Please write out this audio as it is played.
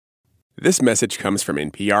This message comes from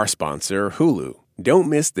NPR sponsor Hulu. Don't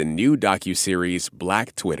miss the new docuseries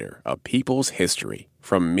Black Twitter, A People's History.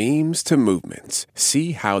 From memes to movements,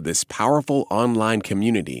 see how this powerful online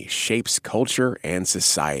community shapes culture and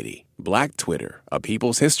society. Black Twitter, A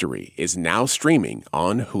People's History is now streaming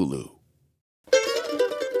on Hulu.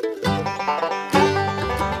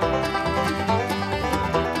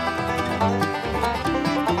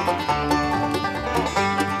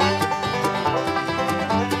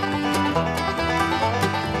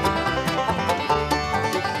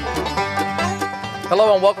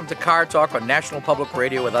 Hello and welcome to Car Talk on National Public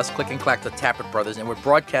Radio with us, Click and Clack, the Tappet Brothers, and we're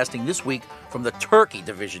broadcasting this week from the Turkey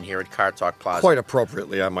Division here at Car Talk Plaza. Quite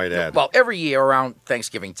appropriately, I might add. Well, every year around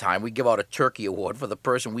Thanksgiving time, we give out a turkey award for the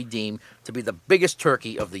person we deem to be the biggest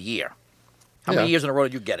turkey of the year. How many years in a row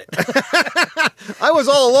did you get it? I was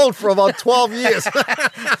all alone for about 12 years.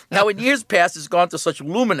 Now, in years past, it's gone to such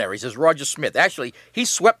luminaries as Roger Smith. Actually, he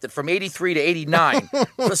swept it from 83 to 89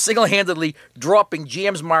 for single-handedly dropping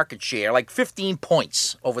GM's market share like 15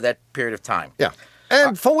 points over that period of time. Yeah.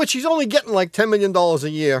 And for which he's only getting like $10 million a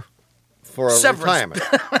year for a Severance.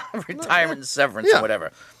 Retirement and severance and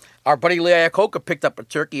whatever. Our buddy Lee Iacocca picked up a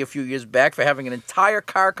turkey a few years back for having an entire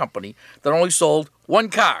car company that only sold one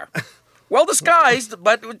car. Well disguised,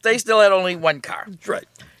 but they still had only one car. That's right.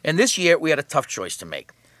 And this year, we had a tough choice to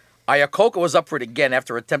make. Iacocca was up for it again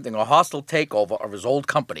after attempting a hostile takeover of his old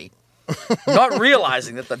company, not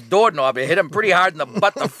realizing that the doorknob had hit him pretty hard in the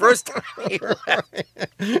butt the first time he left.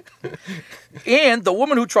 And the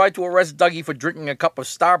woman who tried to arrest Dougie for drinking a cup of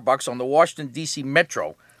Starbucks on the Washington, D.C.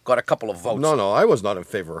 Metro got a couple of votes. No, I was not in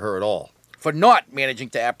favor of her at all. For not managing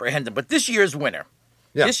to apprehend him. But this year's winner,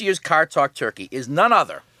 this year's Car Talk turkey, is none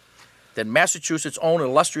other than Massachusetts' own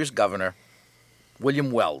illustrious governor,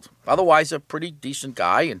 William Weld. Otherwise, a pretty decent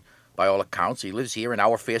guy, and by all accounts, he lives here in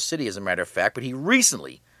our fair city, as a matter of fact. But he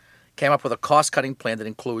recently came up with a cost-cutting plan that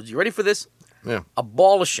includes, you ready for this? Yeah.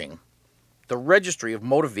 Abolishing the registry of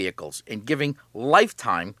motor vehicles and giving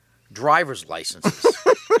lifetime driver's licenses.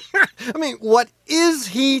 I mean, what is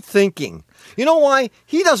he thinking? You know why?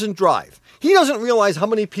 He doesn't drive. He doesn't realize how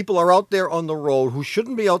many people are out there on the road who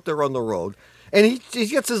shouldn't be out there on the road. And he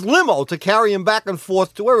gets his limo to carry him back and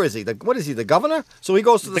forth to, where is he? What is he, the governor? So he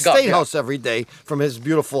goes to the State House every day from his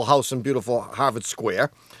beautiful house in beautiful Harvard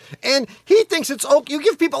Square. And he thinks it's okay. You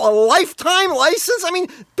give people a lifetime license? I mean,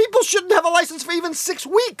 people shouldn't have a license for even 6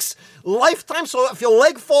 weeks. Lifetime, so if your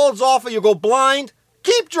leg falls off or you go blind,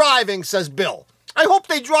 keep driving, says Bill. I hope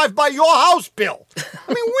they drive by your house, Bill.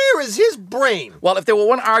 I mean, where is his brain? Well, if there were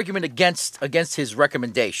one argument against his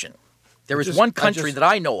recommation, there is one country that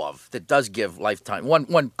I know of that does give lifetime.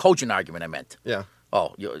 One cogent argument, I meant. Yeah.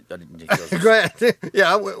 Oh, go ahead.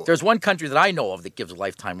 Yeah. There's one country that I know of that gives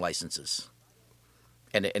lifetime licenses.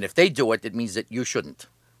 And if they do it, it means that you shouldn't.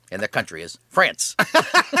 And that country is France.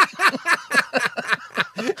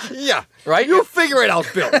 Yeah. Right? You figure it out,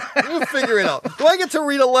 Bill. You figure it out. Do I get to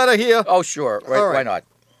read a letter here? Oh, sure. Right. Why not?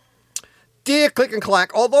 Dear Click and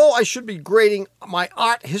Clack, although I should be grading my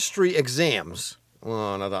art history exams.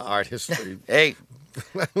 Oh, another art history. Hey.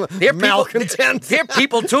 They're malcontent. They're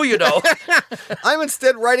people too, you know. I'm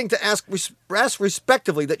instead writing to ask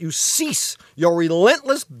respectively that you cease your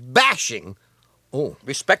relentless bashing. Oh.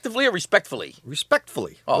 Respectively or respectfully?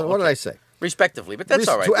 Respectfully. Oh, what did I say? Respectively, but that's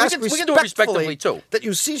all right. We can do it respectively, too. That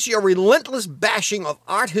you cease your relentless bashing of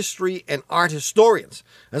art history and art historians.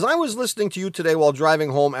 As I was listening to you today while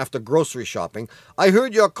driving home after grocery shopping, I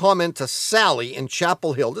heard your comment to Sally in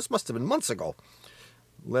Chapel Hill. This must have been months ago.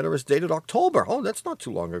 Letter is dated October. Oh, that's not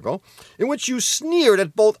too long ago. In which you sneered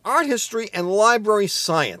at both art history and library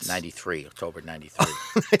science. October 93.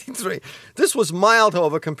 93. This was mild,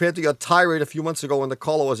 however, compared to your tirade a few months ago when the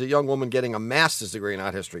caller was a young woman getting a master's degree in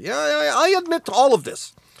art history. Yeah, I admit to all of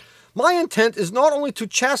this. My intent is not only to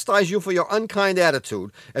chastise you for your unkind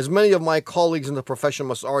attitude, as many of my colleagues in the profession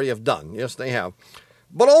must already have done. Yes, they have.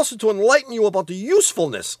 But also to enlighten you about the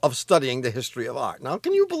usefulness of studying the history of art. Now,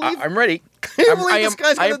 can you believe? I'm ready. Can you believe this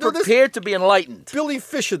guy's going to do this? I am prepared to be enlightened. Billy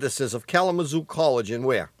Fisher, this is, of Kalamazoo College in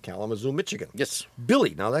where? Kalamazoo, Michigan. Yes.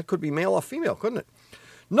 Billy. Now, that could be male or female, couldn't it?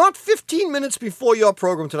 Not 15 minutes before your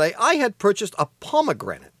program today, I had purchased a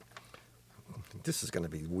pomegranate. This is going to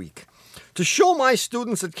be weak. To show my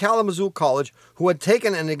students at Kalamazoo College who had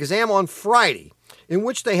taken an exam on Friday in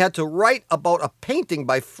which they had to write about a painting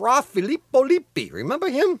by Fra Filippo Lippi. Remember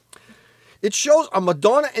him? It shows a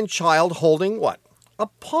Madonna and child holding what? A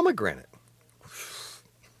pomegranate.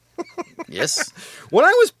 Yes. When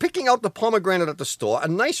I was picking out the pomegranate at the store, a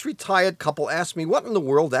nice retired couple asked me what in the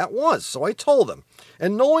world that was, so I told them.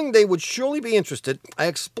 And knowing they would surely be interested, I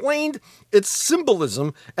explained its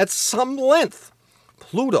symbolism at some length.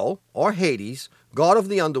 Pluto, or Hades, god of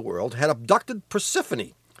the underworld, had abducted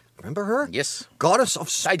Persephone. Remember her? Yes. Goddess of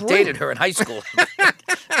I spring. dated her in high school.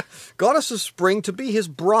 Goddess of spring, to be his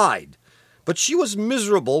bride. But she was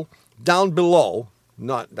miserable down below,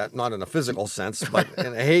 not in a physical sense, but in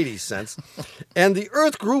a Hades sense. And the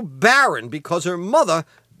earth grew barren because her mother,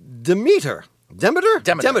 Demeter,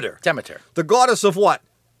 the goddess of what?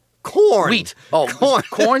 Corn. Wheat. Oh, corn.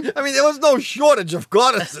 Corn? I mean, there was no shortage of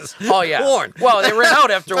goddesses. Oh, yeah. Corn. Well, they ran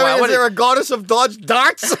out after a while. Is there a goddess of dodged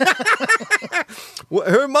darts?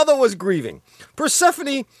 Her mother was grieving.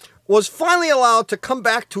 Persephone was finally allowed to come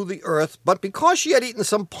back to the earth, but because she had eaten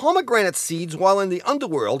some pomegranate seeds while in the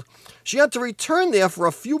underworld, she had to return there for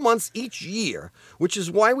a few months each year, which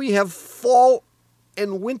is why we have fall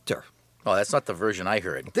and winter. Oh, that's not the version I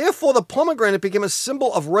heard. Therefore, the pomegranate became a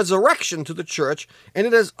symbol of resurrection to the church, and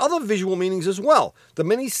it has other visual meanings as well. The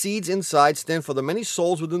many seeds inside stand for the many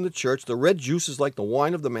souls within the church. The red juice is like the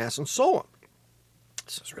wine of the Mass, and so on.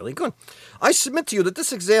 This is really good. I submit to you that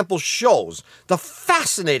this example shows the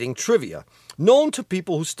fascinating trivia known to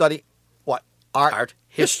people who study what? Art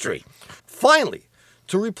history. Finally,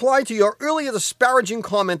 to reply to your earlier disparaging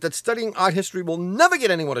comment that studying art history will never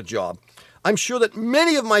get anyone a job, I'm sure that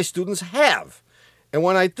many of my students have. And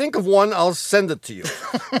when I think of one, I'll send it to you.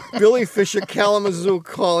 Billy Fisher, Kalamazoo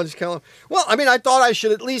College, Well, I mean, I thought I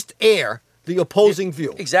should at least air the opposing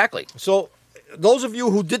view. Exactly. So, those of you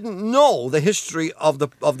who didn't know the history of the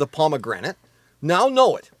pomegranate now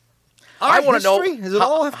know it. I want to know Does it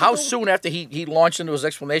all have to how go? soon after he launched into his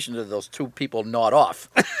explanation did those two people nod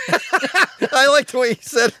off. I liked the way he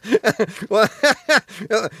said, well,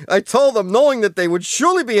 I told them, knowing that they would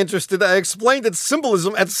surely be interested, I explained its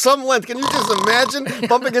symbolism at some length. Can you just imagine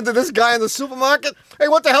bumping into this guy in the supermarket? Hey,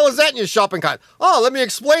 what the hell is that in your shopping cart? Oh, let me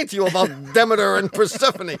explain to you about Demeter and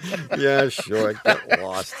Persephone. Yeah, sure, get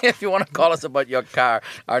lost. If you want to call us about your car,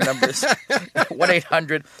 our number is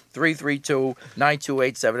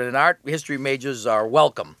 1-800-332-9287. And art history majors are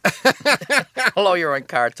welcome. Hello, you're on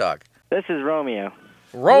Car Talk. This is Romeo.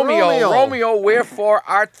 Romeo, wherefore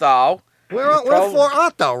art thou? Wherefore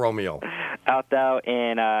art thou, Romeo? Out thou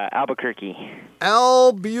in Albuquerque.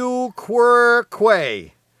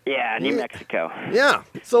 Albuquerque. Yeah, New Mexico. Yeah.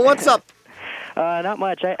 So what's up? Not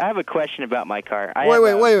much. I have a question about my car.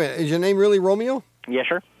 Wait. Is your name really Romeo? Yeah,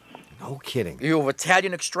 sure. No kidding. Are you of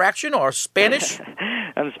Italian extraction or Spanish?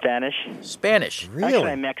 I'm Spanish. Spanish. Really?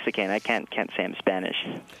 Actually, I'm Mexican. I can't say I'm Spanish.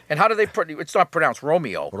 And how do they it's not pronounced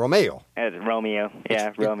Romeo. Romeo. It's Romeo.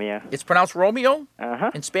 Yeah, Romeo. It's pronounced Romeo?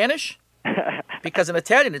 Uh-huh. In Spanish? Because in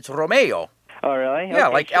Italian it's Romeo. Oh, really? Yeah,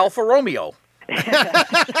 Okay, like sure. Alfa Romeo.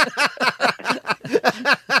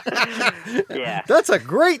 Yeah. That's a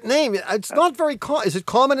great name. It's not very common. Is it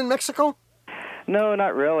common in Mexico? No,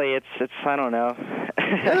 not really. It's I don't know. Do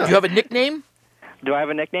you have a nickname? Do I have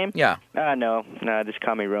a nickname? Yeah. No, just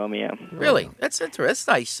call me Romeo. Really? That's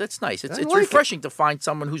nice. That's nice. It's like refreshing to find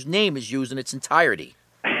someone whose name is used in its entirety.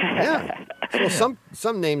 Yeah. So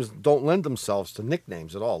some names don't lend themselves to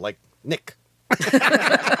nicknames at all, like Nick.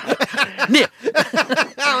 Nick.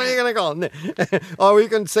 How are you going to call him Nick? Or you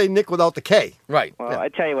can say Nick without the K. Right. Well, I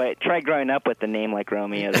tell you what, try growing up with a name like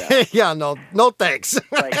Romeo, though. Yeah, no thanks.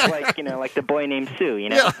 like like the boy named Sue, you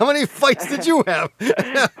know? Yeah, how many fights did you have?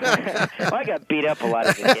 Well, I got beat up a lot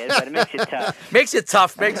as a kid, but it makes it tough. Makes it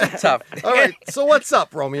tough. All right, so what's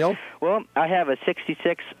up, Romeo? Well, I have a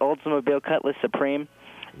 66 Oldsmobile Cutlass Supreme.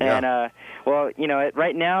 Yeah. And,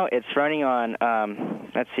 right now it's running on,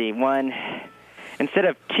 instead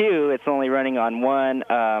of two, it's only running on one,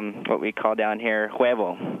 what we call down here,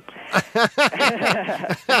 huevo.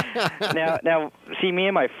 Now, see, me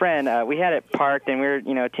and my friend, we had it parked, and we were,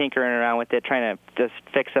 tinkering around with it, trying to just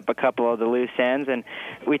fix up a couple of the loose ends, and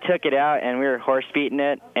we took it out, and we were horse beating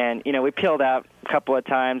it, and, we peeled out a couple of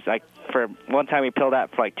times. Like, for one time we peeled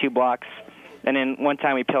out for, 2 blocks, and then one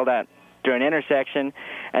time we peeled out through an intersection,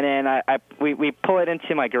 and then we pull it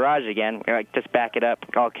into my garage again. We just back it up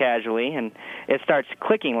all casually, and it starts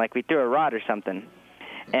clicking like we threw a rod or something.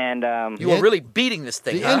 And You were really beating this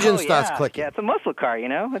thing. The huh? engine starts clicking. Yeah, it's a muscle car,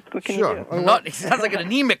 What can Sure. you do? It sounds like an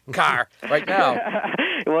anemic car right now.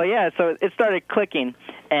 Well, yeah. So it started clicking,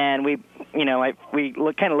 and we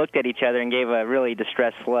kind of looked at each other and gave a really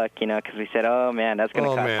distressed look, because we said, "Oh man, that's going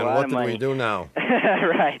to cost a lot what of did money." we do now?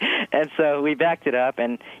 Right. And so we backed it up,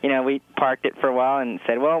 and we parked it for a while and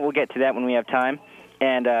said, "Well, we'll get to that when we have time."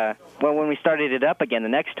 And when we started it up again the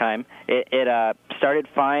next time, it started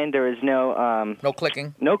fine. There was no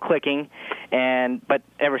clicking. No clicking, but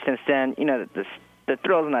ever since then, the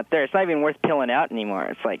thrill's not there. It's not even worth peeling out anymore.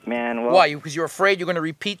 It's like, man, well, Why? Because you're afraid you're going to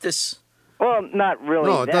repeat this? Well, not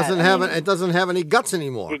really. No, it that. doesn't I have mean, it doesn't have any guts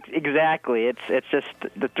anymore. Exactly. It's just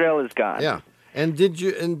the thrill is gone. Yeah. And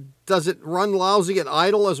does it run lousy at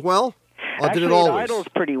idle as well? Or Actually, did it always? it idles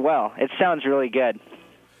pretty well. It sounds really good.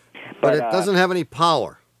 But it doesn't have any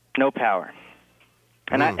power. No power.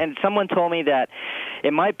 And and someone told me that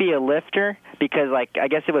it might be a lifter because, like, I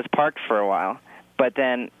guess it was parked for a while. But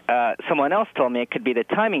then someone else told me it could be the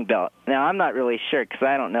timing belt. Now, I'm not really sure because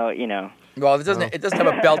I don't know, Well, it doesn't have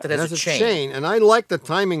a belt that It has has a chain. and I like the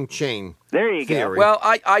timing chain. There you go. theory. Well,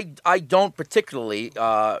 I don't particularly.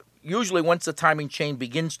 Usually, once the timing chain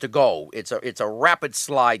begins to go, it's a rapid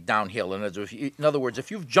slide downhill. And in other words,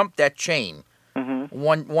 if you've jumped that chain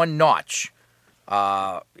one notch,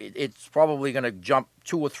 it's probably going to jump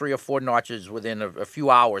 2 or 3 or 4 notches within a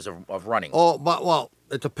few hours of running. Oh, well,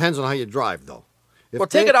 it depends on how you drive, though. Well,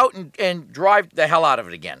 take it out and drive the hell out of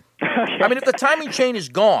it again. I mean, if the timing chain is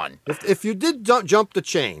gone. If you did jump the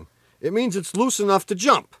chain, it means it's loose enough to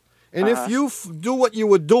jump. And if you do what you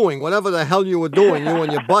were doing, whatever the hell you were doing, you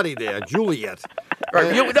and your buddy there, Juliet.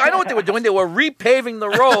 Right, I know what they were doing. They were repaving the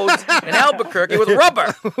roads in Albuquerque with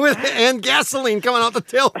rubber. And gasoline coming out the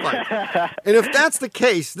tailpipe. And if that's the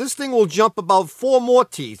case, this thing will jump about 4 more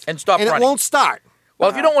teeth. And stop running. And it won't start. Well,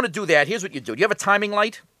 if you don't want to do that, here's what you do. Do you have a timing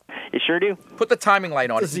light? You sure do. Put the timing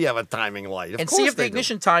light on Does it. he have a timing light? And see if the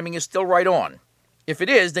ignition timing is still right on. If it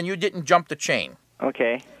is, then you didn't jump the chain.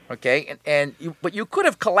 Okay. Okay? But you could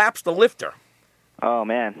have collapsed the lifter. Oh,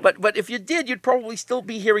 man. But if you did, you'd probably still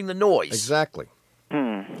be hearing the noise. Exactly.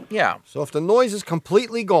 Yeah. So if the noise is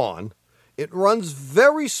completely gone, it runs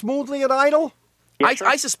very smoothly at idle.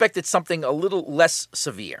 I suspect it's something a little less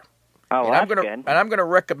severe. Oh, well, and that's good. And I'm going to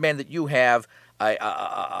recommend that you have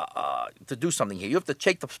to do something here. You have to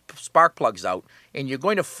take the spark plugs out, and you're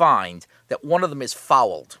going to find that one of them is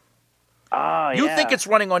fouled. Oh, You yeah. think it's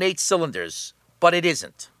running on 8 cylinders, but it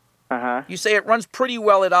isn't. Uh-huh. You say it runs pretty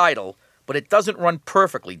well at idle, but it doesn't run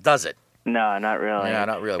perfectly, does it? No, not really. Yeah,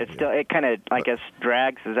 not really. It kind of, I guess,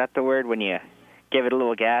 drags. Is that the word when you give it a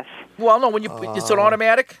little gas? Well, no. When it's an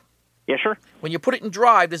automatic. Yeah, sure. When you put it in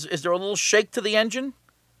drive, is there a little shake to the engine?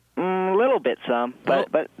 A little bit,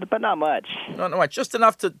 but not much. No, just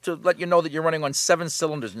enough to let you know that you're running on 7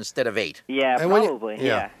 cylinders instead of 8. Yeah, And when you- probably.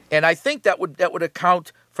 yeah. And I think that would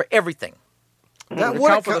account for everything. That It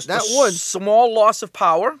would account for account- the that would. small loss of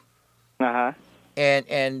power, Uh-huh.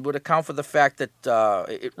 and would account for the fact that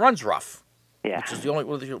it runs rough. Yeah. Which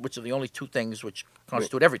are the only 2 things which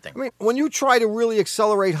constitute everything. I mean, when you try to really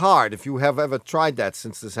accelerate hard, if you have ever tried that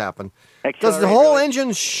since this happened, does the Accelerate whole really?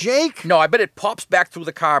 engine shake? No, I bet it pops back through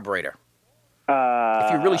the carburetor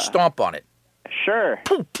if you really stomp on it. Sure.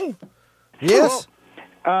 Yes.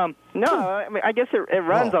 No, I mean, I guess it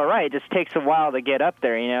runs all right. It just takes a while to get up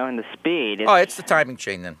there, and the speed. Oh, it's the timing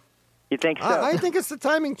chain then. You think so? I think it's the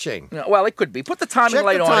timing chain. No, well, it could be. Put the timing Check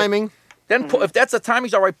light the on it. timing Then, if that's the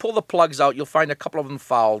timing's all right, pull the plugs out. You'll find a couple of them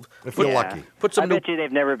fouled. if you're lucky. Put some I new. bet you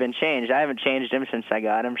they've never been changed. I haven't changed them since I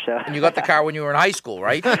got them, so. And you got the car when you were in high school,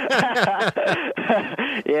 right?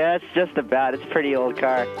 Yeah, it's just about. It's a pretty old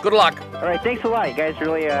car. Good luck. All right, thanks a lot. You guys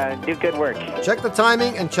really do good work. Check the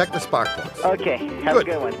timing and check the spark plugs. Okay, have Good.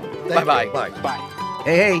 a good one. Thank Bye-bye. you. Bye. Bye.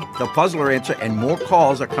 Hey, the Puzzler answer and more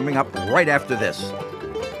calls are coming up right after this.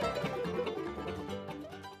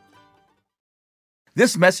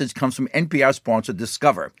 This message comes from NPR sponsor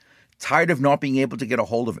Discover. Tired of not being able to get a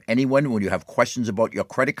hold of anyone when you have questions about your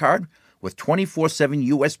credit card? With 24/7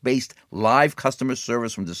 U.S.-based live customer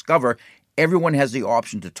service from Discover, everyone has the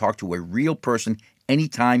option to talk to a real person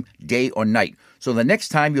anytime, day or night. So the next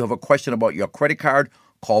time you have a question about your credit card,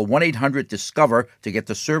 call 1-800-DISCOVER to get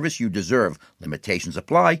the service you deserve. Limitations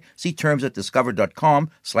apply. See terms at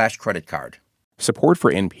discover.com/creditcard. Support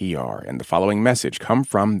for NPR and the following message come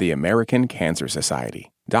from the American Cancer Society.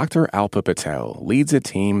 Dr. Alpa Patel leads a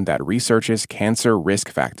team that researches cancer risk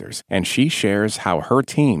factors, and she shares how her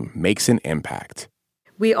team makes an impact.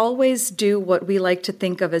 We always do what we like to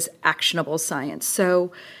think of as actionable science.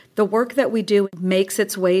 So the work that we do makes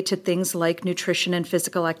its way to things like nutrition and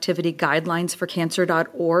physical activity guidelines for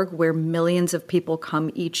cancer.org, where millions of people come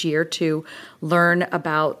each year to learn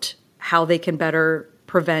about how they can better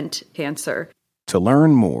prevent cancer. To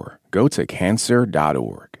learn more, go to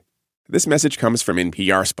cancer.org. This message comes from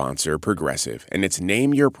NPR sponsor Progressive and its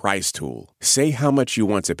Name Your Price tool. Say how much you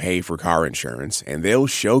want to pay for car insurance, and they'll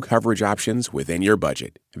show coverage options within your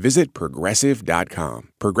budget. Visit Progressive.com.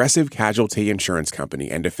 Progressive Casualty Insurance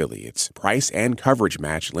Company and Affiliates. Price and coverage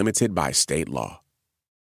match limited by state law.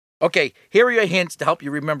 Okay, here are your hints to help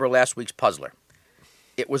you remember last week's puzzler.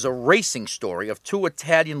 It was a racing story of 2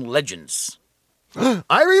 Italian legends. I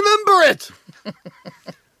remember it.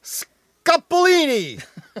 Capolini.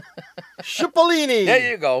 Cipollini.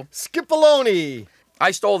 There you go. Skipoloni.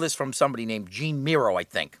 I stole this from somebody named Gene Miro, I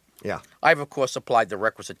think. Yeah. I've, of course, applied the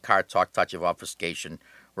requisite car talk touch of obfuscation,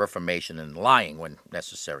 reformation, and lying when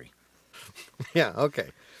necessary. Yeah, okay.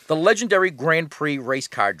 The legendary Grand Prix race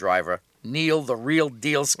car driver, Neil the Real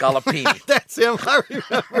Deal Scalapini, That's him. I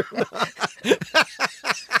remember.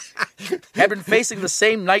 had been facing the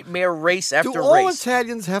same nightmare race after Do all race.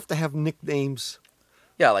 Italians have to have nicknames?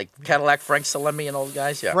 Yeah, like Cadillac Frank Salemi and all the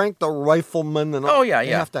guys, yeah. Frank the Rifleman and all. Oh, yeah, They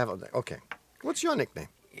yeah. have to have a. Okay. What's your nickname?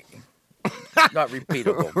 Not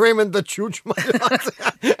repeatable. Raymond the Chooch.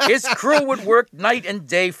 His crew would work night and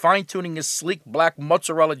day fine-tuning his sleek black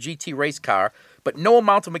mozzarella GT race car, but no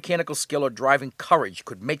amount of mechanical skill or driving courage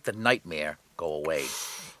could make the nightmare go away.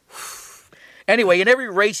 Anyway, in every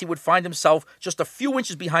race, he would find himself just a few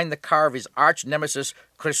inches behind the car of his arch nemesis,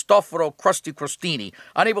 Cristoforo Krusty Crostini,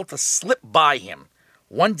 unable to slip by him.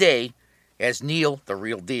 One day, as Neil, the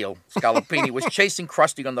Real Deal, Scalapini, was chasing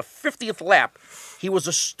Krusty on the 50th lap, he was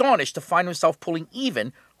astonished to find himself pulling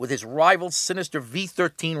even with his rival's sinister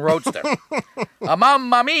V13 Roadster.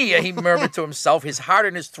 Mamma mia, he murmured to himself, his heart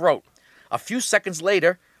in his throat. A few seconds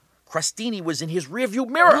later, Crostini was in his rearview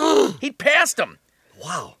mirror. He'd passed him.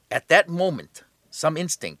 Wow. At that moment, some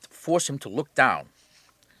instinct forced him to look down.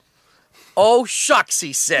 Oh, shucks,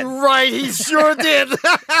 he said, Right, he sure did.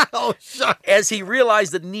 Oh, shucks. as he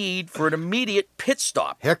realized the need for an immediate pit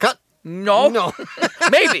stop. Haircut? No. No.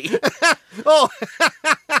 Maybe. Oh.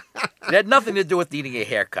 It had nothing to do with needing a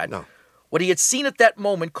haircut. No. What he had seen at that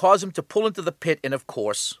moment caused him to pull into the pit and, of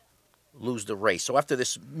course, lose the race. So after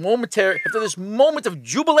this moment of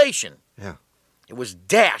jubilation, Yeah. it was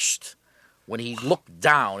dashed when he looked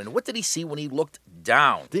down. And what did he see when he looked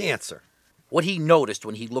down? The answer. What he noticed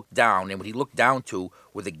when he looked down, and what he looked down to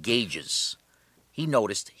were the gauges. He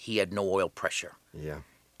noticed he had no oil pressure. Yeah.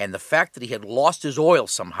 And the fact that he had lost his oil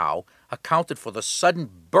somehow accounted for the sudden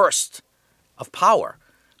burst of power,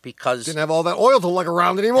 because Didn't have all that oil to lug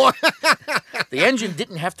around anymore. the engine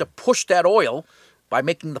didn't have to push that oil by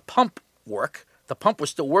making the pump work. The pump was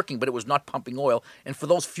still working, but it was not pumping oil. And for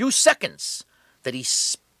those few seconds that he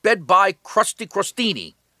sped by Krusty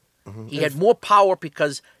Crostini, he had more power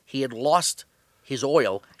because he had lost his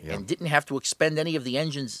oil and didn't have to expend any of the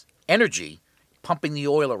engine's energy pumping the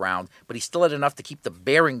oil around, but he still had enough to keep the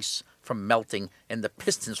bearings from melting and the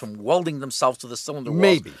pistons from welding themselves to the cylinder walls.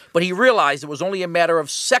 Maybe. But he realized it was only a matter of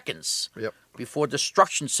seconds Yep. before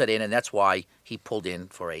destruction set in, and that's why he pulled in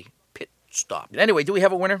for a pit stop. Anyway, do we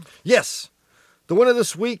have a winner? Yes. The winner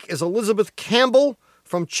this week is Elizabeth Campbell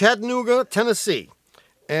from Chattanooga, Tennessee.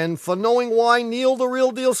 And for knowing why Neil the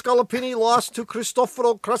Real Deal Scalapini lost to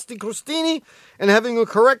Cristoforo Krusty Crostini and having a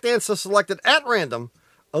correct answer selected at random,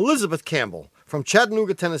 Elizabeth Campbell from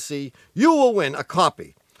Chattanooga, Tennessee, you will win a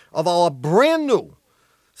copy of our brand new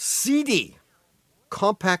CD,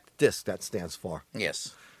 compact disc, that stands for,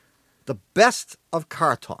 Yes. The Best of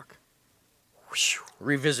Car Talk.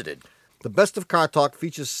 Revisited. The Best of Car Talk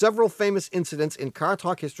features several famous incidents in car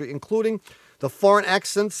talk history, including the foreign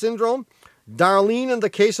accent syndrome, Darlene and the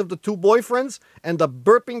case of the two boyfriends, and the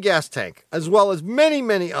burping gas tank, as well as many,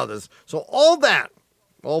 many others. So all those,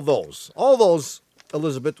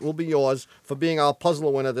 Elizabeth, will be yours for being our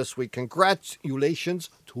puzzler winner this week. Congratulations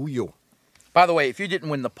to you. By the way, if you didn't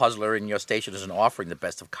win the puzzler and your station isn't offering the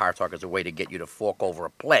Best of Car Talk as a way to get you to fork over a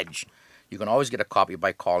pledge, you can always get a copy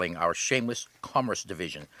by calling our Shameless Commerce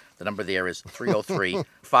Division. The number there is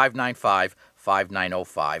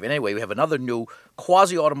 303-595-5905. And anyway, we have another new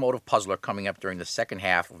quasi-automotive puzzler coming up during the second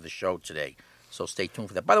half of the show today. So stay tuned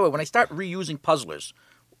for that. By the way, when I start reusing puzzlers,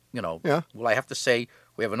 will I have to say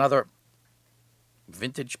we have another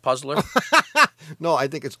vintage puzzler? No, I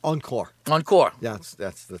think it's encore. Encore. Yeah,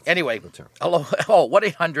 that's the Anyway, the term. hello. Oh,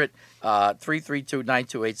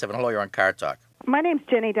 1-800-332-9287. Hello, you're on Car Talk. My name's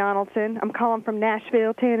Jenny Donaldson. I'm calling from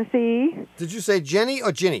Nashville, Tennessee. Did you say Jenny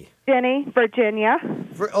or Ginny? Jenny, Virginia.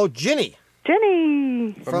 Ginny.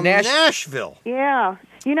 Jenny. From Nashville. Yeah.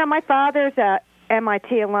 You know, my father's a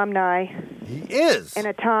MIT alumni He is. in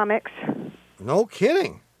atomics. No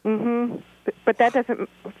kidding. But that doesn't...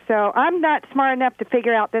 So I'm not smart enough to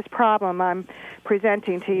figure out this problem I'm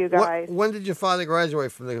presenting to you guys. When did your father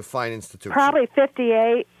graduate from the fine institution? Probably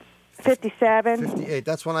 58, 57. 58.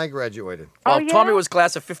 That's when I graduated. Well, Oh, yeah? Tommy was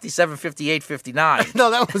class of 57, 58, 59. No,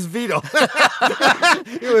 that was Vito.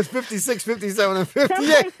 It was 56, 57, and 58.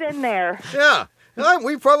 Someplace in there. Yeah.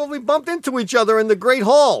 We probably bumped into each other in the great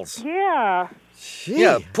halls. Yeah. Gee.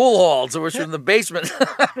 Yeah, pool halls, which were in the basement.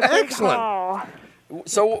 Excellent. Oh.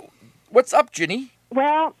 So, what's up, Ginny?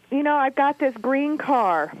 Well, you know, I've got this green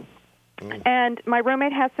car, And my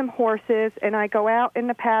roommate has some horses, and I go out in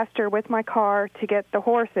the pasture with my car to get the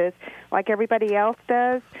horses, like everybody else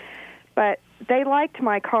does. But they liked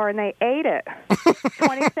my car, and they ate it.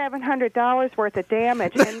 $2,700 worth of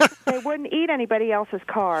damage, and they wouldn't eat anybody else's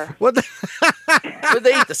car. What? Did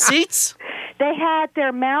they eat the seats? They had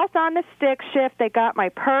their mouth on the stick shift. They got my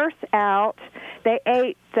purse out. They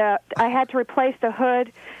ate I had to replace the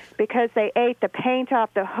hood because they ate the paint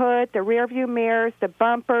off the hood, the rear view mirrors, the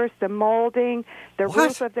bumpers, the molding, the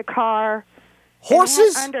roof of the car.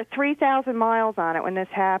 Horses? It had under 3,000 miles on it when this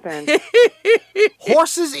happened.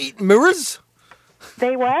 Horses eat mirrors?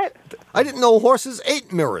 They what? I didn't know horses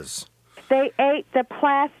ate mirrors. They ate the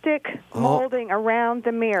plastic molding around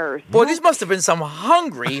the mirrors. Boy, these must have been some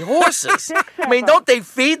hungry horses. I mean, don't they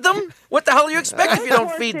feed them? What the hell do you expect if you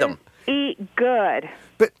don't feed them? Eat good.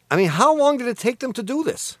 But, I mean, how long did it take them to do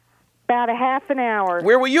this? About a half an hour.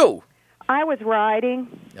 Where were you? I was riding.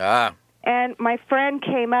 Ah. And my friend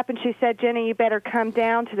came up and she said, Jenny, you better come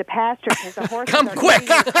down to the pasture because the horses Come are quick.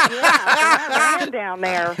 Yeah, they're ran down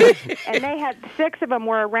there. And they had 6 of them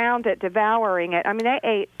were around it, devouring it. I mean, they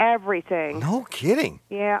ate everything. No kidding.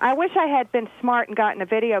 Yeah, I wish I had been smart and gotten a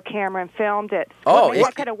video camera and filmed it. Oh, Maybe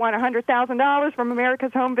I could have won $100,000 from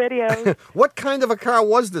America's Home Videos. What kind of a car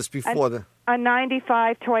was this before the... A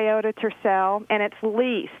 95 Toyota Tercel, and it's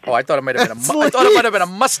leased. Oh, I thought it might have been I thought it might have been a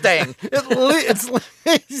Mustang. It's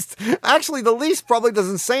leased. Actually, the lease probably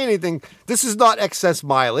doesn't say anything. This is not excess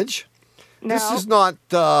mileage. No. This is not,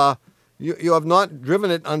 you have not driven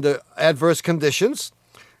it under adverse conditions.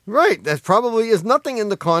 Right. There probably is nothing in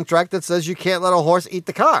the contract that says you can't let a horse eat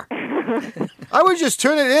the car. I would just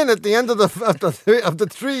turn it in at the end of the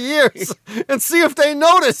 3 years and see if they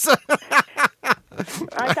notice.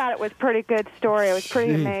 I thought it was a pretty good story. It was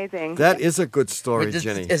pretty amazing. That is a good story,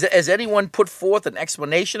 Jenny. Has anyone put forth an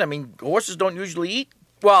explanation? I mean, horses don't usually eat.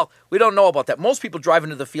 Well, we don't know about that. Most people drive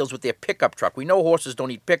into the fields with their pickup truck. We know horses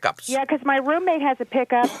don't eat pickups. Yeah, because my roommate has a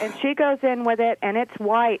pickup, and she goes in with it, and it's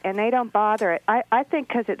white, and they don't bother it. I think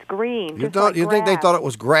because it's green. You think they thought it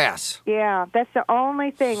was grass? Yeah, that's the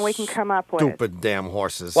only thing we can come up with. Stupid damn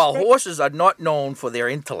horses. Well, horses are not known for their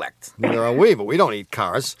intellect. Neither are we, but we don't eat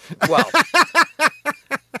cars. Well,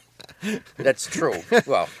 that's true.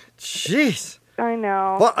 Well, jeez. I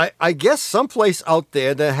know. Well, I guess someplace out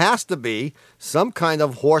there has to be some kind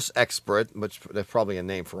of horse expert, which there's probably a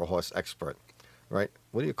name for a horse expert, right?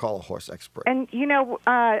 What do you call a horse expert? And,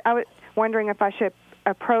 I was wondering if I should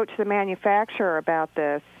approach the manufacturer about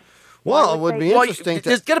this. Well, it would be interesting to...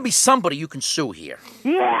 There's got to be somebody you can sue here.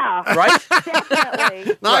 Yeah. Right?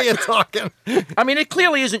 Definitely. Now you're talking. I mean, it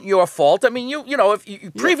clearly isn't your fault. I mean,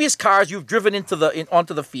 if previous cars you've driven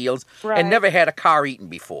onto the fields Right. and never had a car eaten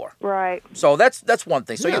before. Right. So that's one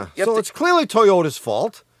thing. So Yeah. you have to, It's clearly Toyota's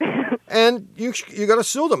fault, and you got to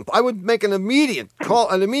sue them. I would make an immediate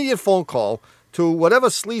phone call to whatever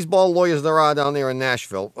sleazeball lawyers there are down there in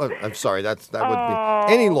Nashville. I'm sorry, that would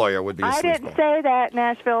be any lawyer would be a sleazeball. I didn't say that,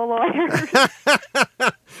 Nashville lawyer.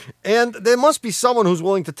 And there must be someone who's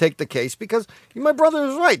willing to take the case because my brother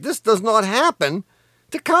is right. This does not happen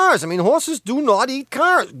to cars. I mean, horses do not eat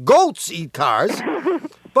cars. Goats eat cars,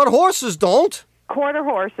 but horses don't. Quarter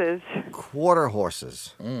horses. Quarter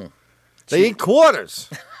horses. They eat quarters.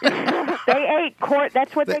 They ate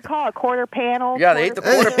that's what they call a quarter panel. Yeah, they ate the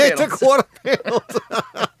quarter They ate the panels. quarter panels.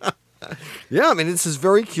 Yeah, I mean, this is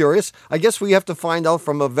very curious. I guess we have to find out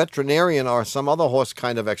from a veterinarian or some other horse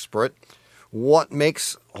kind of expert what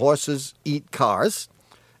makes horses eat cars.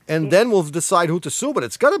 And then we'll decide who to sue, but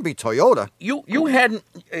it's got to be Toyota. You hadn't.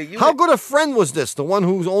 How good a friend was this, the one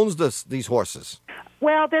who owns these horses?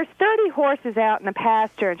 Well, there's 30 horses out in the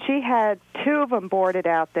pasture, and she had 2 of them boarded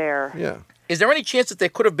out there. Yeah. Is there any chance that there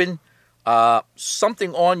could have been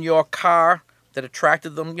something on your car that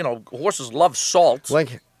attracted them? You know, horses love salt.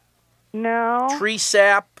 Like, No. Tree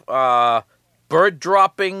sap, bird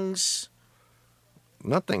droppings.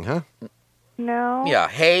 nothing, huh? No. Yeah,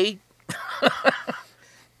 hay,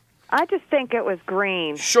 I just think it was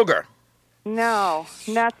green. sugar. No,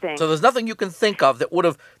 nothing. So there's nothing you can think of that would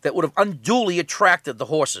have unduly attracted the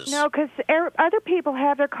horses. No, because other people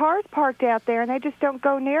have their cars parked out there, and they just don't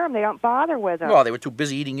go near them. They don't bother with them. Well, they were too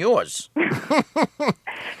busy eating yours.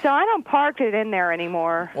 So I don't park it in there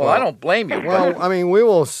anymore. Well, I don't blame you. Well, I mean, we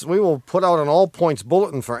will put out an all points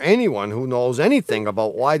bulletin for anyone who knows anything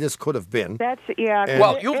about why this could have been. That's, yeah. And-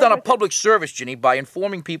 Well, it- you've it done a was- public service, Ginny, by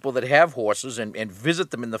informing people that have horses and visit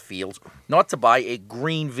them in the fields not to buy a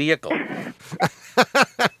green vehicle.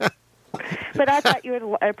 But I thought you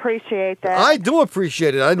would appreciate that. I do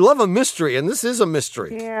appreciate it. I love a mystery, and this is a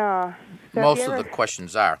mystery. Yeah. So Most if you of ever- the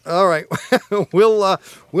questions are. All right. we'll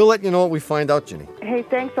let you know what we find out, Ginny. Hey,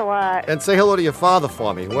 thanks a lot. And say hello to your father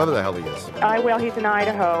for me, whoever the hell he is. I will. He's in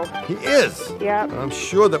Idaho. He is. Yep. I'm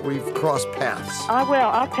sure that we've crossed paths. I will.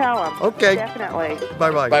 I'll tell him. Okay. Definitely.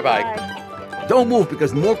 Bye-bye. Bye-bye. Bye. Don't move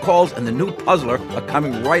because more calls and the new puzzler are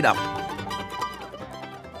coming right up.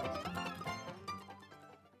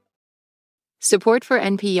 Support for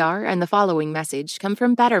NPR and the following message come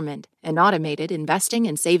from Betterment, an automated investing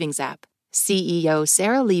and savings app. CEO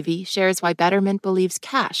Sarah Levy shares why Betterment believes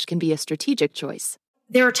cash can be a strategic choice.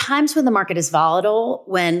 There are times when the market is volatile,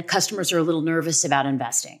 when customers are a little nervous about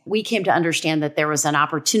investing. We came to understand that there was an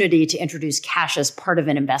opportunity to introduce cash as part of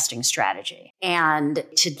an investing strategy and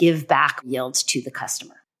to give back yields to the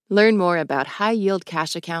customer. Learn more about high-yield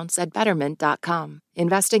cash accounts at Betterment.com.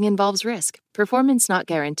 Investing involves risk. Performance not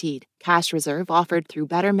guaranteed. Cash reserve offered through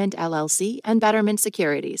Betterment LLC and Betterment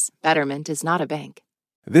Securities. Betterment is not a bank.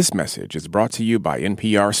 This message is brought to you by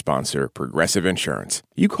NPR sponsor Progressive Insurance.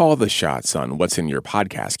 You call the shots on what's in your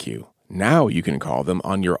podcast queue. Now you can call them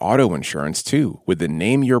on your auto insurance too with the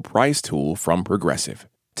Name Your Price tool from Progressive.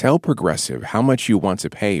 Tell Progressive how much you want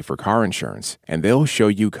to pay for car insurance, and they'll show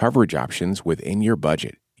you coverage options within your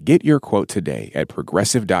budget. Get your quote today at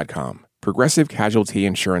Progressive.com. Progressive Casualty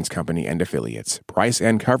Insurance Company and Affiliates. Price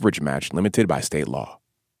and coverage match limited by state law.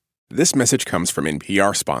 This message comes from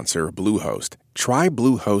NPR sponsor Bluehost. Try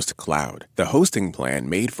Bluehost Cloud, the hosting plan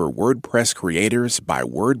made for WordPress creators by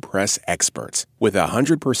WordPress experts. With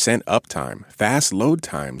 100% uptime, fast load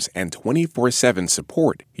times, and 24/7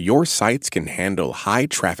 support, your sites can handle high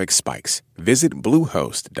traffic spikes. Visit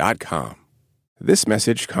Bluehost.com. This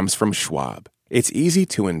message comes from Schwab. It's easy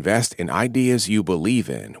to invest in ideas you believe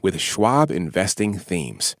in with Schwab investing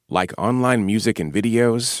themes, like online music and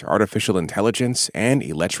videos, artificial intelligence, and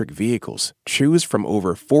electric vehicles. Choose from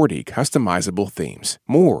over 40 customizable themes.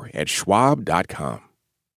 More at schwab.com.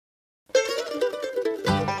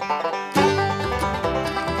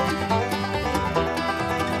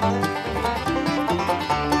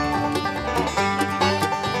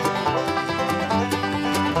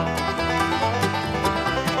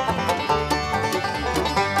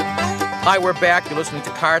 Hi, we're back. You're listening to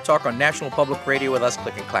Car Talk on National Public Radio with us,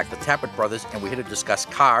 Click and Clack, the Tappet Brothers, and we're here to discuss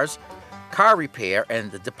cars, car repair,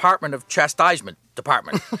 and the Department of Chastisement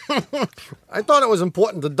Department. I thought it was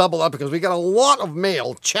important to double up because we got a lot of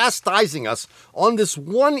mail chastising us on this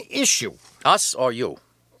one issue. Us or you?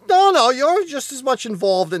 No, you're just as much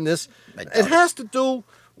involved in this. It has to do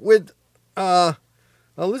with, I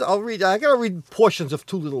gotta read portions of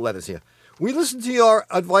two little letters here. We listen to your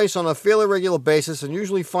advice on a fairly regular basis and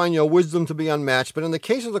usually find your wisdom to be unmatched, but in the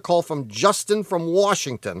case of the call from Justin from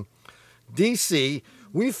Washington, D.C.,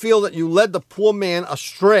 we feel that you led the poor man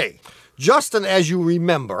astray. Justin, as you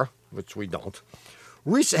remember, which we don't,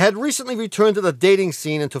 had recently returned to the dating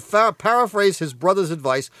scene and, to paraphrase his brother's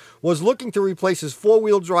advice, was looking to replace his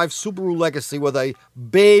four-wheel drive Subaru Legacy with a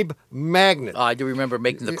Babe Magnet. I do remember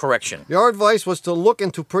making the correction. Your advice was to look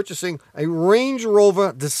into purchasing a Range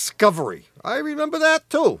Rover Discovery. I remember that,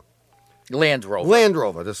 too. Land Rover. Land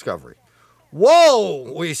Rover Discovery.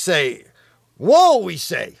 Whoa, we say. Whoa, we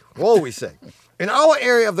say. Whoa, we say. In our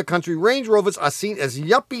area of the country, Range Rovers are seen as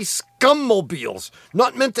yuppie scummobiles,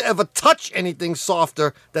 not meant to ever touch anything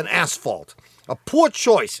softer than asphalt. A poor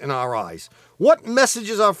choice in our eyes. What message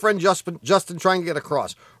is our friend Justin trying to get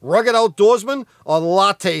across? Rugged outdoorsman or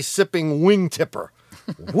latte-sipping wingtipper?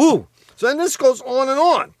 Woo! So then this goes on and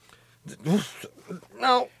on.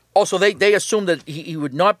 Now... Also, they assumed that he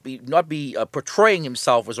would not be portraying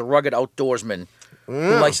himself as a rugged outdoorsman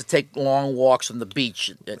who likes to take long walks on the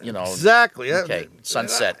beach, Exactly. Okay,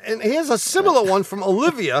 sunset. And here's a similar one from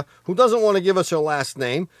Olivia, who doesn't want to give us her last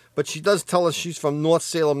name, but she does tell us she's from North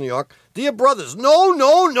Salem, New York. Dear brothers,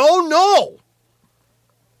 no.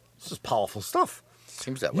 This is powerful stuff.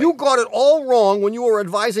 Seems that way. You got it all wrong when you were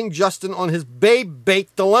advising Justin on his babe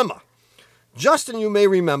bait dilemma. Justin, you may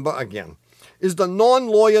remember, again, is the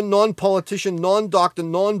non-lawyer, non-politician, non-doctor,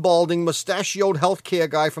 non-balding, mustachioed healthcare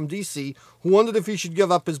guy from D.C. who wondered if he should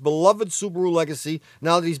give up his beloved Subaru Legacy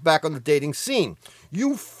now that he's back on the dating scene.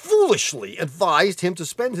 You foolishly advised him to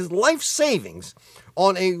spend his life savings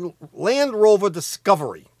on a Land Rover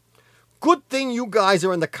Discovery. Good thing you guys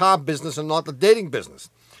are in the car business and not the dating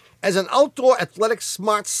business. As an outdoor, athletic,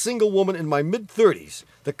 smart, single woman in my mid-30s,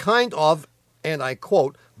 the kind of, and I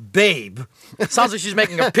quote, babe. Sounds like she's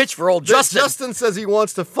making a pitch for old Justin. Justin says he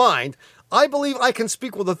wants to find. I believe I can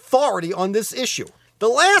speak with authority on this issue. The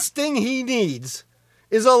last thing he needs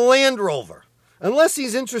is a Land Rover, unless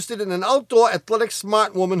he's interested in an outdoor, athletic,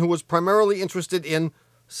 smart woman who is primarily interested in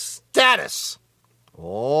status.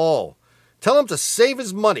 Oh, tell him to save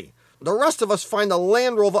his money. the rest of us find the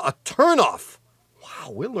Land Rover a turnoff.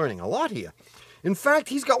 Wow, we're learning a lot here. In fact,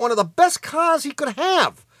 he's got one of the best cars he could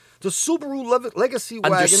have. The Subaru Legacy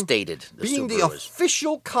Wagon, Understated, the being the Subaru is.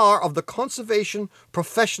 official car of the conservation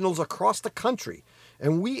professionals across the country.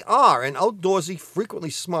 And we are an outdoorsy, frequently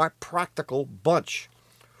smart, practical bunch.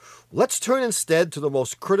 Let's turn instead to the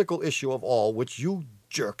most critical issue of all, which you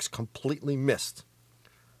jerks completely missed.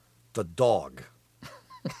 The dog.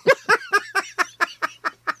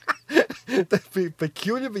 The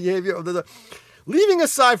peculiar behavior of the dog. Leaving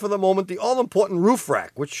aside for the moment the all-important roof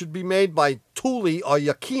rack, which should be made by Thule or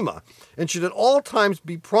Yakima, and should at all times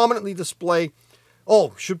be prominently display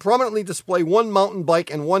one mountain bike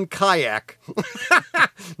and one kayak,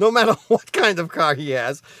 no matter what kind of car he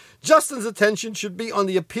has, Justin's attention should be on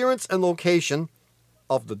the appearance and location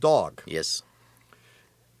of the dog. Yes.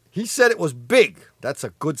 He said it was big. That's a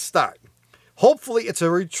good start. Hopefully it's a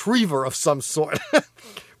retriever of some sort.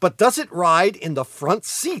 But does it ride in the front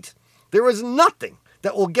seat? There is nothing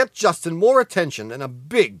that will get Justin more attention than a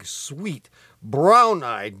big, sweet,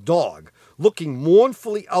 brown-eyed dog looking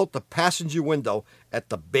mournfully out the passenger window at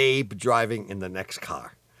the babe driving in the next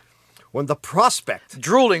car. When the prospect...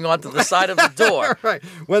 Drooling onto the side of the door. Right.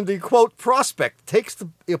 When the, quote, prospect takes the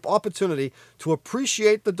opportunity to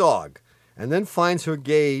appreciate the dog and then finds her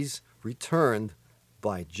gaze returned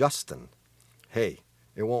by Justin. Hey,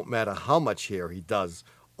 it won't matter how much hair he does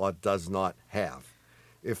or does not have.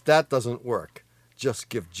 If that doesn't work, just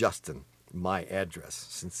give Justin my address.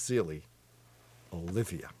 Sincerely,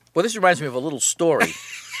 Olivia. Well, this reminds me of a little story.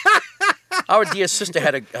 Our dear sister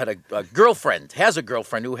had a girlfriend, has a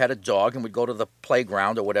girlfriend who had a dog and would go to the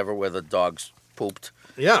playground or whatever where the dogs pooped.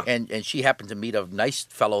 Yeah. And she happened to meet a nice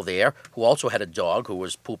fellow there who also had a dog who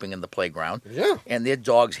was pooping in the playground. Yeah. And their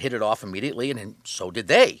dogs hit it off immediately, and so did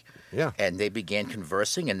they. Yeah. And they began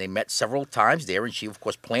conversing, and they met several times there, and she, of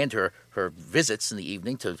course, planned her visits in the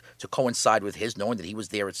evening to coincide with his, knowing that he was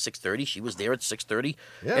there at 6:30. She was there at 6:30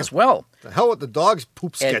 as well. The hell with the dog's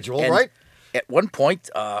poop schedule, And right? At one point,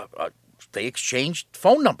 they exchanged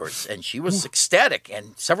phone numbers, and she was ecstatic.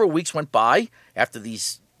 And several weeks went by after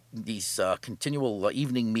these continual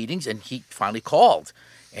evening meetings, and he finally called,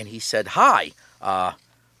 and he said, "Hi, I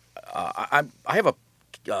have a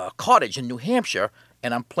cottage in New Hampshire,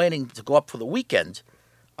 and I'm planning to go up for the weekend."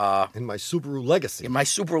 In my Subaru Legacy. In my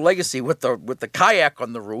Subaru Legacy with the kayak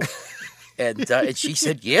on the roof. And she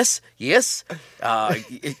said, yes,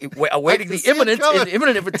 awaiting the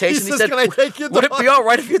imminent invitation. He said, "Can I take your would it dog?" be all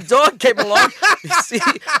right if your dog came along?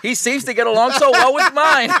 He seems to get along so well with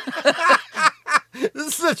mine.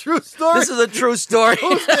 This is a true story? This is a true story.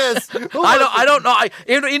 Who's this? I don't know.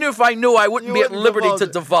 Even if I knew, I wouldn't be at liberty to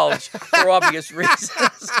divulge for obvious reasons.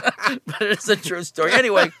 But it's a true story.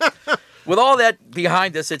 Anyway, with all that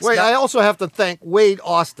behind us, I also have to thank Wade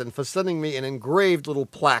Austin for sending me an engraved little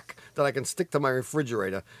plaque that I can stick to my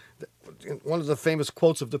refrigerator. One of the famous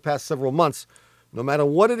quotes of the past several months: no matter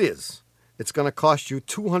what it is, it's going to cost you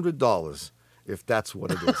 $200 if that's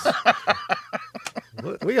what it is.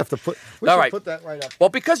 We have to put that right up. Well,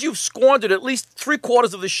 because you've squandered at least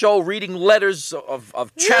 3/4 of the show reading letters of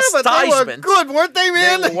chastisement. Yeah, but they were good, weren't they,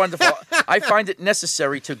 man? They were wonderful. I find it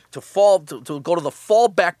necessary to go to the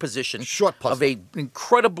fallback position Short puzzle. of an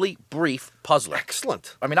incredibly brief puzzler.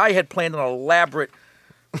 Excellent. I mean, I had planned an elaborate,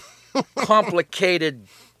 complicated,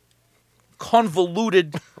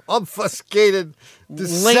 convoluted, obfuscated,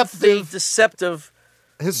 lengthy, deceptive,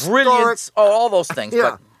 historic, brilliant, all those things.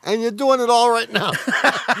 Yeah. But and you're doing it all right now.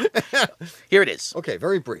 here it is. Okay,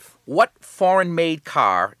 very brief. What foreign-made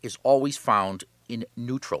car is always found in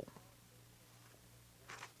neutral?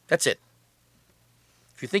 That's it.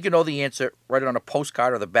 If you think you know the answer, write it on a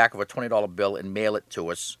postcard or the back of a $20 bill and mail it to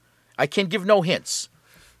us. I can give no hints.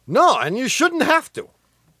 No, and you shouldn't have to.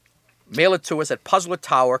 Mail it to us at Puzzler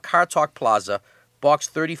Tower, Car Talk Plaza, Box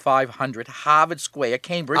 3500, Harvard Square,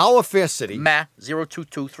 Cambridge. Our fair city. MA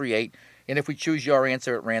 02238. And if we choose your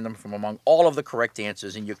answer at random from among all of the correct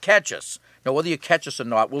answers and you catch us, now whether you catch us or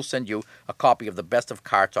not, we'll send you a copy of the Best of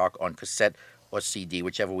Car Talk on cassette or CD,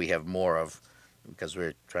 whichever we have more of, because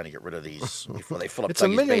we're trying to get rid of these before they fill up It's a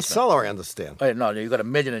Dougie's million basement. seller, I understand. Oh, no, you got a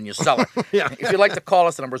million in your cellar. Yeah. If you'd like to call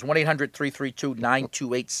us, the number is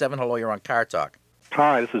 1-800-332-9287. Hello, you're on Car Talk.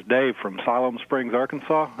 Hi, this is Dave from Siloam Springs,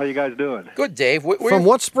 Arkansas. How you guys doing? Good, Dave. From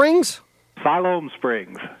what springs? Siloam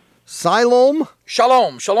Springs. Siloam?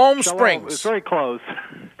 Shalom Springs. It's very close.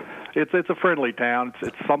 It's a friendly town.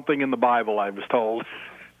 It's something in the Bible, I was told.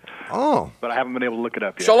 Oh. But I haven't been able to look it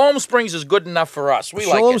up yet. Shalom Springs is good enough for us. We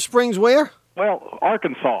like it. Shalom Springs where? Well,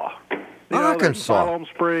 Arkansas. There's Arkansas. Siloam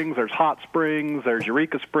Springs, there's Hot Springs, there's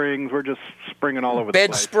Eureka Springs. We're just springing all over the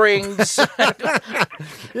Bed place. Springs.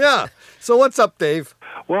 Yeah. So what's up, Dave?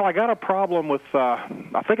 Well, I got a problem with,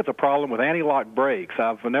 I think it's a problem with anti-lock brakes.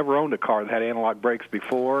 I've never owned a car that had anti-lock brakes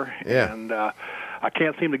before, Yeah. and I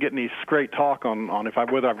can't seem to get any straight talk on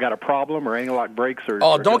whether I've got a problem or anti-lock brakes or...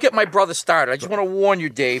 Oh, or don't just- get my brother started. I just want to warn you,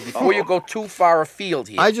 Dave, before you go too far afield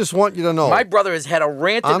here. I just want you to know. My brother has had a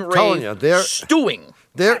rant and I'm telling rave you, there- stewing.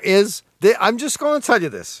 I'm just going to tell you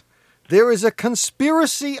this. There is a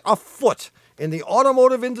conspiracy afoot in the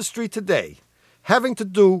automotive industry today having to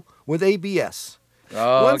do with ABS.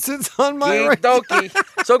 Once it's on my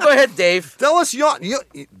Okey-dokey. So go ahead, Dave. Tell us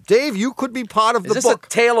Dave, you could be part of Is the this book. a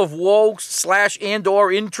tale of woe /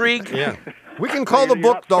 and/or intrigue? Yeah. We can call the You're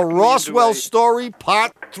book not The sucking me into Roswell a- Story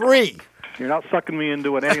Part 3. You're not sucking me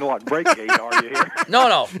into an anti-lock brake gate, are you here?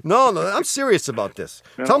 No. No, I'm serious about this.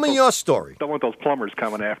 Tell me your story. Don't want those plumbers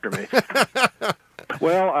coming after me.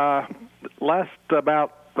 Well, last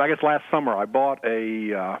summer, I bought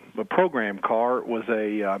a program car. It was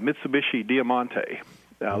a Mitsubishi Diamante.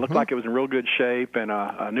 Looked like it was in real good shape, and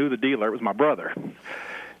I knew the dealer. It was my brother.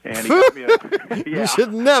 And he got me a... You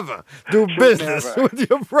should never do business never. with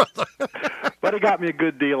your brother. But he got me a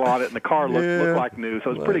good deal on it, and the car looked like new, so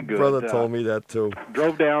it was pretty good. My brother told me that, too.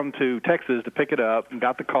 Drove down to Texas to pick it up, and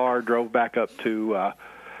got the car, drove back up to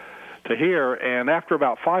here, and after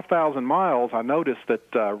about 5,000 miles, I noticed that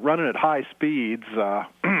running at high speeds,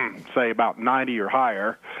 say about 90 or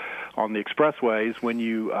higher on the expressways, when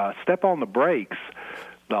you step on the brakes,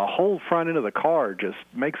 the whole front end of the car just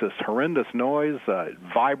makes this horrendous noise. It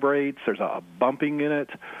vibrates. There's a bumping in it.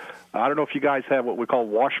 I don't know if you guys have what we call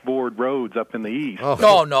washboard roads up in the east.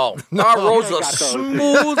 Oh. No. Our roads are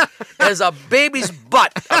smooth as a baby's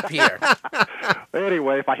butt up here.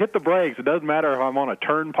 Anyway, if I hit the brakes, it doesn't matter if I'm on a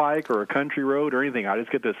turnpike or a country road or anything. I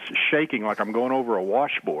just get this shaking like I'm going over a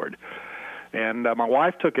washboard. And my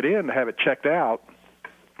wife took it in to have it checked out,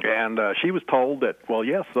 and she was told that, well,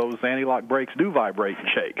 yes, those anti-lock brakes do vibrate and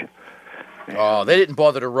shake. Oh, they didn't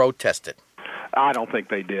bother to road test it. I don't think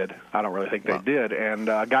they did. I don't really think they did. And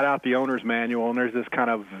got out the owner's manual, and there's this kind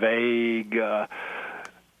of vague...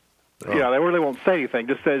 they really won't say anything.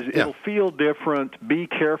 Just says it'll feel different. Be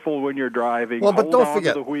careful when you're driving. Well, but Hold don't on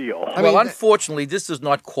forget- to the wheel. Unfortunately, this does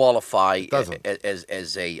not qualify Doesn't.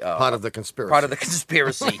 as a Part of the conspiracy. part of the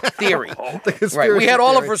conspiracy theory. The conspiracy Right. We had theory.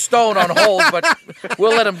 Oliver Stone on hold, but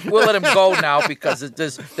we'll let him go now because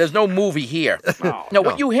there's no movie here. Now,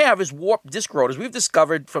 what you have is warped disc rotors. We've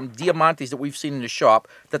discovered from Diamantes that we've seen in the shop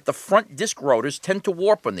that the front disc rotors tend to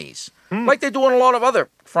warp on these, like they do on a lot of other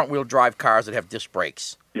front-wheel drive cars that have disc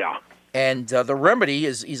brakes. Yeah. And the remedy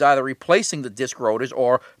is either replacing the disc rotors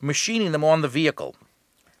or machining them on the vehicle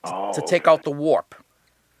to take out the warp.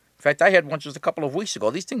 In fact, I had one just a couple of weeks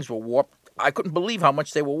ago. These things were warped. I couldn't believe how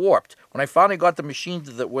much they were warped. When I finally got the machine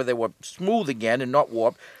to where they were smooth again and not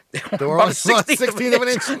warped, They were about on 16th of an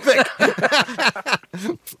inch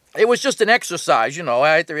thick. It was just an exercise, I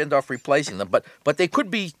had to end off replacing them. But they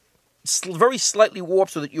could be very slightly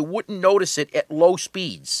warped so that you wouldn't notice it at low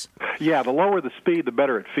speeds. Yeah, the lower the speed, the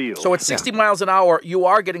better it feels. So at 60 miles an hour, you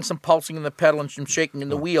are getting some pulsing in the pedal and some shaking in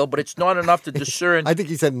the wheel, but it's not enough to discern. I think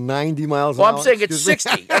he said 90 miles an Well, hour. I'm saying it's Excuse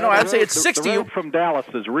me. 60. I know, I'm saying it's The 60 road from Dallas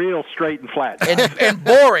is real straight and flat. and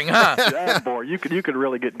boring, huh? That boy, you could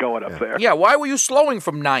really get going up there. Yeah, why were you slowing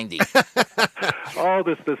from 90? Oh,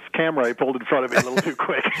 this camera he pulled in front of me a little too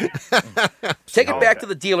quick. Take it back to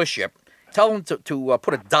the dealership. Tell them to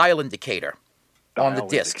put a dial indicator on the Dial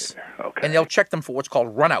discs. indicator, okay. And they'll check them for what's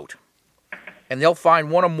called run out. And they'll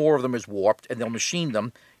find one or more of them is warped, and they'll machine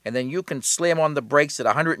them. And then you can slam on the brakes at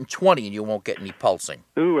 120 and you won't get any pulsing.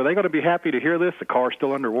 Ooh, are they going to be happy to hear this? The car's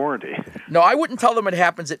still under warranty. No, I wouldn't tell them it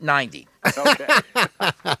happens at 90. Okay.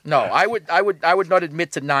 No, I would not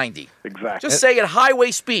admit to 90. Exactly. Just say at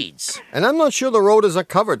highway speeds. And I'm not sure the rotors are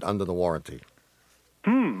covered under the warranty.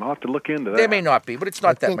 I'll have to look into that. They may not be, but it's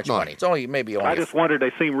not that think much not. money. It's only I just wondered,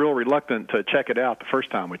 they seemed real reluctant to check it out the first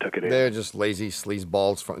time we took it in. They're just lazy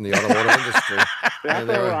sleazeballs from the automotive industry. And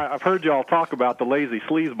they're- I've heard y'all talk about the lazy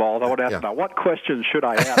sleazeballs. I would ask, Yeah. now, what questions should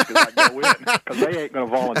I ask as I go in? Because they ain't going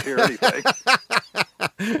to volunteer anything.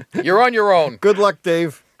 You're on your own. Good luck,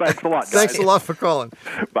 Dave. Thanks a lot, guys. Thanks a lot for calling.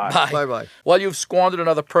 Bye. Bye-bye. Well, you've squandered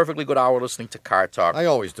another perfectly good hour listening to Car Talk. I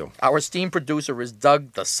always do. Our esteemed producer is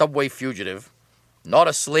Doug, the Subway Fugitive, not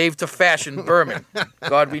a slave to fashion Berman.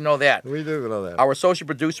 God, we know that. We do know that. Our associate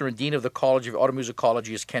producer and dean of the College of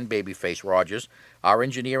Automusicology is Ken Babyface Rogers. Our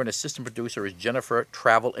engineer and assistant producer is Jennifer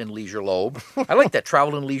Travel and Leisure Loeb. I like that,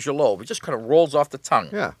 Travel and Leisure Loeb. It just kind of rolls off the tongue.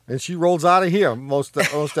 Yeah, and she rolls out of here most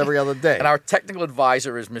every other day. And our technical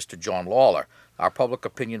advisor is Mr. John Lawler. Our public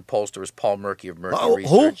opinion pollster is Paul Murky of Murky Who?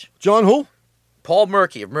 Research. John who? Paul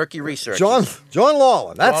Murky of Murky Research. John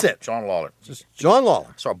Lawler. That's it. John Lawler. Just John Lawler.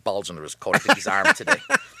 I saw a bulge under his coat. I think his arm today.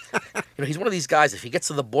 He's one of these guys. If he gets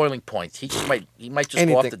to the boiling point, he might just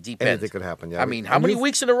go off the deep end. Anything could happen. Yeah. I mean, how many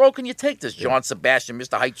weeks in a row can you take this? John Sebastian,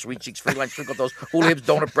 Mr. Height, Sweet Cheeks, Freelance, Twinkle Toes, Hula Hips,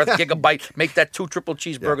 Donut Breath, Gigabyte, make that 2 triple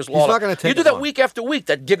cheeseburgers. He's not going to take. You do that week after week.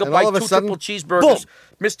 That Gigabyte, 2 triple cheeseburgers,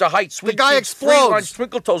 Mr. Height, Sweet Cheeks, Freelance,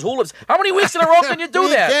 Twinkle Toes, Hula Hips. How many weeks in a row can you do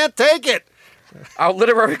that? You can't take it. Our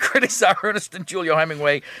literary critics are Ernest and Julio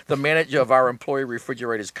Hemingway. The manager of our employee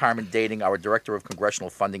refrigerator is Carmen Dating. Our director of congressional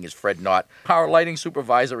funding is Fred Knott. Our lighting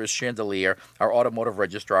supervisor is Chandelier. Our automotive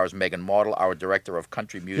registrar is Megan Model. Our director of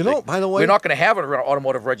country music. By the way, we're not going to have an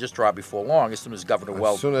automotive registrar before long, as soon as Governor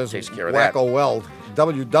Weld takes care of that. Wacko Weld,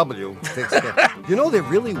 WW, takes care. There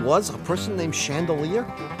really was a person named Chandelier?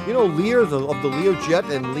 Lear of the Learjet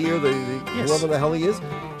and Lear, whoever the hell he is?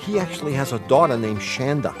 He actually has a daughter named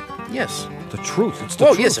Shanda. Yes. The truth. It's the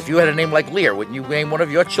truth. Yes. If you had a name like Lear, wouldn't you name one of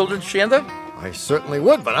your children Shanda? I certainly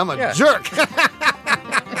would, but I'm a jerk.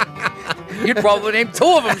 You'd probably name 2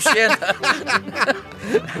 of them Shanda.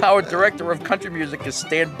 Our director of country music is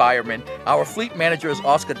Stan Byerman. Our fleet manager is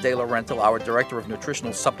Oscar De La Rental. Our director of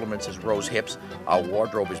nutritional supplements is Rose Hips. Our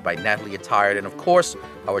wardrobe is by Natalie Attired. And, of course,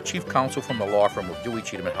 our chief counsel from the law firm of Dewey,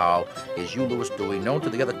 Cheatham & Howell is Hugh Lewis Dewey, known to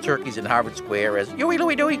the other turkeys in Harvard Square as Huey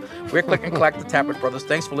Louie Dewey. We're Click and Clack, the Tappert Brothers.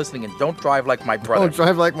 Thanks for listening, and don't drive like my brother. Don't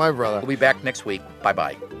drive like my brother. We'll be back next week.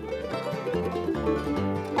 Bye-bye.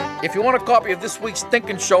 If you want a copy of this week's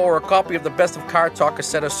Thinkin' Show or a copy of the Best of Car Talk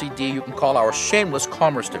cassette or CD, you can call our shameless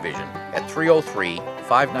commerce division at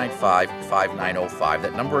 303-595-5905.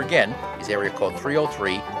 That number again is area code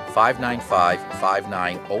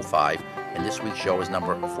 303-595-5905. And this week's show is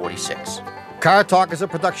number 46. Car Talk is a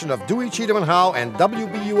production of Dewey, Cheatham & Howe and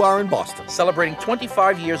WBUR in Boston. Celebrating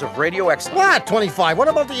 25 years of radio excellence. What? 25? What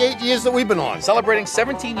about the 8 years that we've been on? Celebrating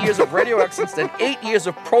 17 years of radio excellence and 8 years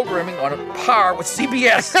of programming on par with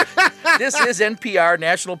CBS. This is NPR,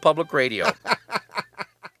 National Public Radio.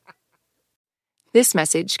 This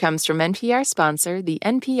message comes from NPR sponsor, the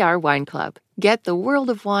NPR Wine Club. Get the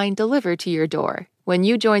world of wine delivered to your door. When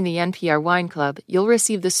you join the NPR Wine Club, you'll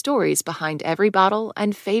receive the stories behind every bottle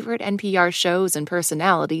and favorite NPR shows and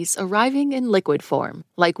personalities arriving in liquid form,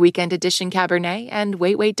 like Weekend Edition Cabernet and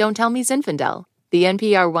Wait, Don't Tell Me Zinfandel. The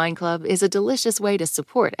NPR Wine Club is a delicious way to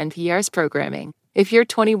support NPR's programming. If you're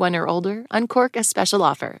 21 or older, uncork a special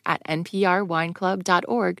offer at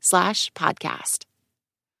nprwineclub.org/podcast.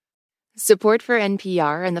 Support for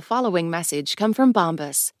NPR and the following message come from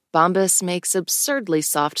Bombas. Bombas makes absurdly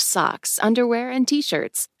soft socks, underwear, and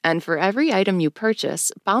T-shirts. And for every item you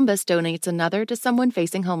purchase, Bombas donates another to someone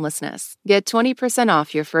facing homelessness. Get 20%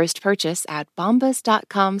 off your first purchase at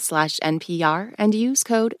bombas.com/NPR and use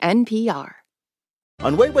code NPR.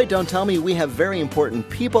 On Wait, Don't Tell Me, we have very important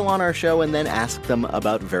people on our show and then ask them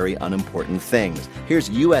about very unimportant things. Here's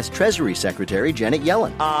U.S. Treasury Secretary Janet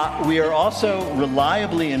Yellen. We are also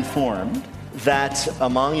reliably informed that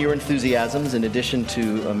among your enthusiasms, in addition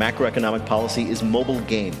to macroeconomic policy, is mobile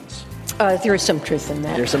games. There is some truth in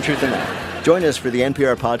that. There's some truth in that. Join us for the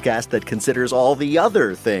NPR podcast that considers all the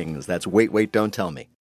other things. That's Wait, Don't Tell Me.